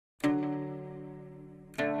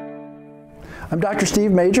I'm Dr.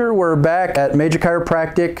 Steve Major. We're back at Major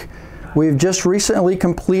Chiropractic. We've just recently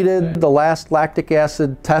completed the last lactic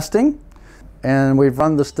acid testing, and we've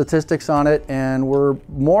run the statistics on it, and we're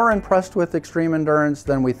more impressed with Extreme Endurance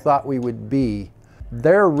than we thought we would be.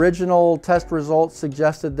 Their original test results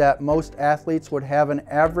suggested that most athletes would have an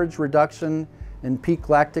average reduction in peak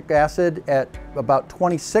lactic acid at about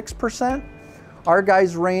 26%. Our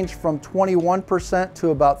guys range from 21%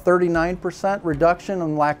 to about 39% reduction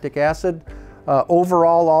in lactic acid.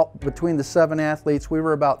 Overall, between the 7 athletes, we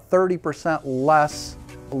were about 30% less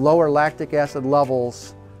lower lactic acid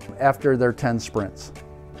levels after their 10 sprints.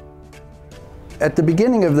 At the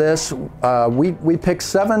beginning of this, we picked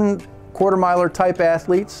 7 quarter-miler type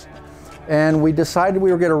athletes, and we decided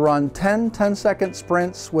we were going to run 10 10-second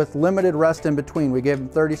sprints with limited rest in between. We gave them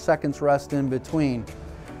 30 seconds rest in between.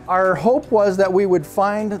 Our hope was that we would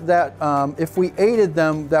find that if we aided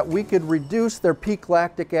them, that we could reduce their peak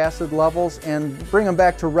lactic acid levels and bring them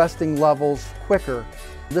back to resting levels quicker.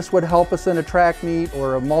 This would help us in a track meet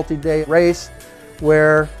or a multi-day race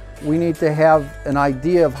where we need to have an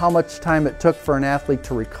idea of how much time it took for an athlete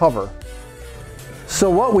to recover. So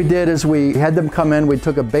what we did is we had them come in, we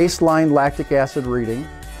took a baseline lactic acid reading.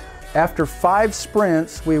 After 5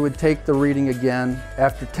 sprints, we would take the reading again.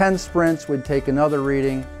 After 10 sprints, we'd take another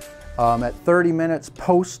reading. At 30 minutes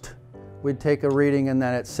post, we'd take a reading, and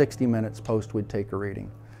then at 60 minutes post, we'd take a reading.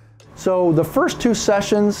 So the first 2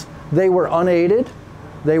 sessions, they were unaided.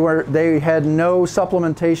 They had no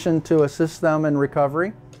supplementation to assist them in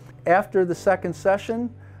recovery. After the second session,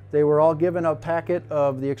 they were all given a packet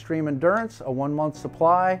of the Extreme Endurance, a 1-month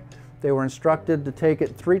supply. They were instructed to take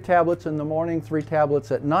it 3 tablets in the morning, 3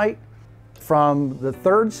 tablets at night. From the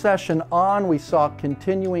 3rd session on, we saw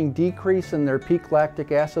continuing decrease in their peak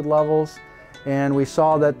lactic acid levels, and we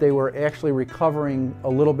saw that they were actually recovering a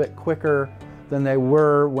little bit quicker than they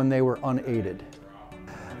were when they were unaided.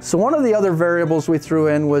 So one of the other variables we threw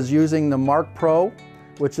in was using the Mark Pro,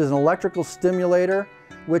 which is an electrical stimulator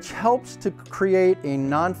which helps to create a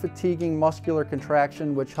non-fatiguing muscular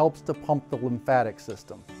contraction, which helps to pump the lymphatic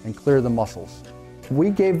system and clear the muscles.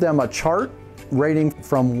 We gave them a chart rating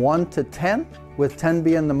from 1 to 10, with 10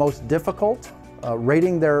 being the most difficult,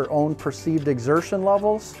 rating their own perceived exertion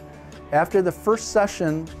levels. After the first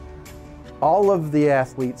session, all of the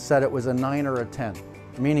athletes said it was a 9 or a 10,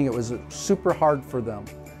 meaning it was super hard for them.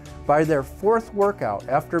 By their 4th workout,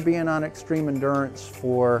 after being on Extreme Endurance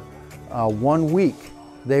for 1 week,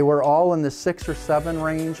 they were all in the 6 or 7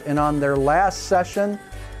 range, and on their last session,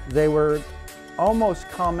 they were almost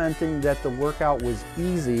commenting that the workout was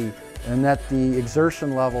easy and that the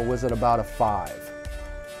exertion level was at about a 5.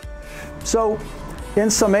 So,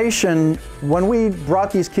 in summation, when we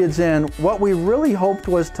brought these kids in, what we really hoped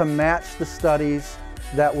was to match the studies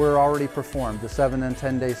that were already performed, the 7 and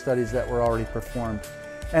 10-day studies that were already performed.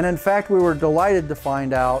 And in fact, we were delighted to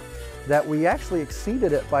find out that we actually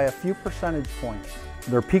exceeded it by a few percentage points.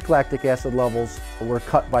 Their peak lactic acid levels were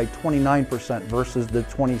cut by 29% versus the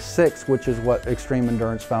 26%, which is what Extreme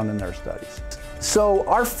Endurance found in their studies. So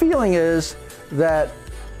our feeling is that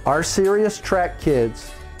our serious track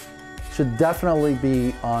kids should definitely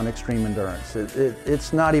be on Extreme Endurance.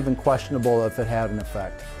 It's not even questionable if it had an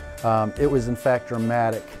effect. It was in fact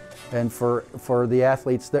dramatic. And for the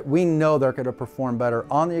athletes that we know they're going to perform better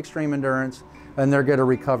on the Extreme Endurance, and they're going to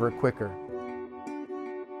recover quicker.